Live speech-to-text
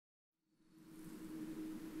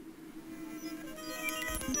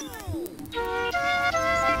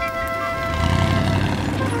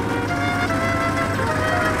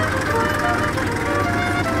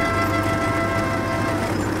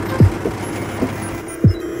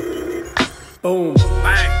Boom,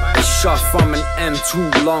 bang. A shot from an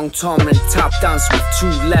M2 long Tom and tap dance with 2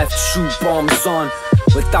 left shoe bombs on,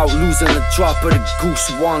 without losing a drop of the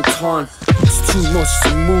goose wonton. It's too much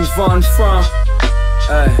to move on from.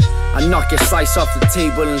 I knock your slice off the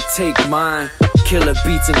table and take mine. Killer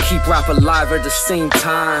beats and keep rap alive at the same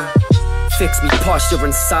time. Fix me posture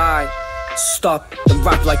inside. Stop and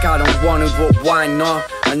rap like I don't want to, but why not?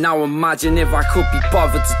 And now imagine if I could be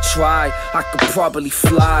bothered to try, I could probably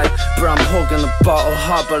fly, but I'm hugging a bottle,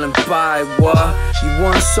 hobbling by. What? You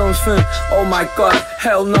want something? Oh my god,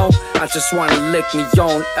 hell no. I just wanna lick me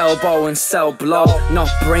own elbow and sell blow. Not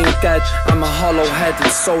brain dead, I'm a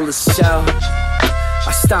hollow-headed soulless shell.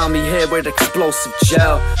 I stand me here with explosive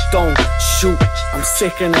gel. Don't shoot, I'm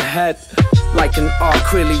sick in the head, like an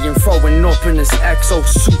Arquillian throwing up in his exo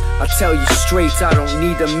suit. I tell you straight, I don't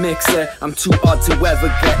need a mixer. I'm too odd to ever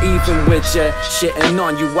get even with ya. Shitting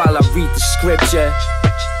on you while I read the script, yeah.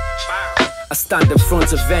 I stand in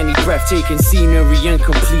front of any breathtaking scenery and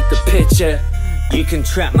complete the picture. You can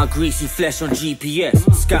track my greasy flesh on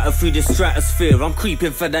GPS. Scatter through the stratosphere, I'm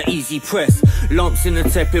creeping for that easy press. Lumps in a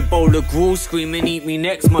tepid bowl of gruel, screaming eat me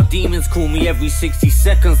next. My demons call me every 60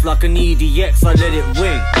 seconds like an EDX, I let it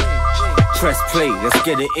ring. Press play, let's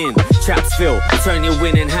get it in. Chaps fill, turn your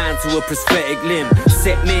winning hand to a prosthetic limb.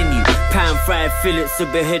 Set menu, pan-fried fillets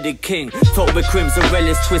of beheaded king. Topped with crimson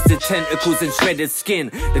relish, twisted tentacles and shredded skin.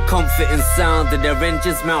 The comforting sound of their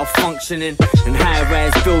engines malfunctioning, and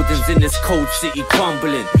high-rise buildings in this cold city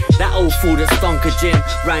crumbling. That old fool that stunk of gin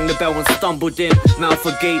rang the bell and stumbled in. Mouth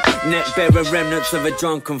agape, neck bearing remnants of a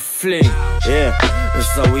drunken fling. Yeah, and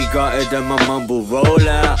so we got it and my mumble roll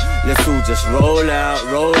out. Let's all just roll out,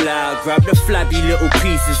 roll out. Grab the flabby little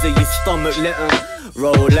pieces of your stomach, let them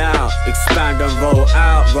roll out. Expand and roll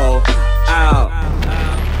out, roll out.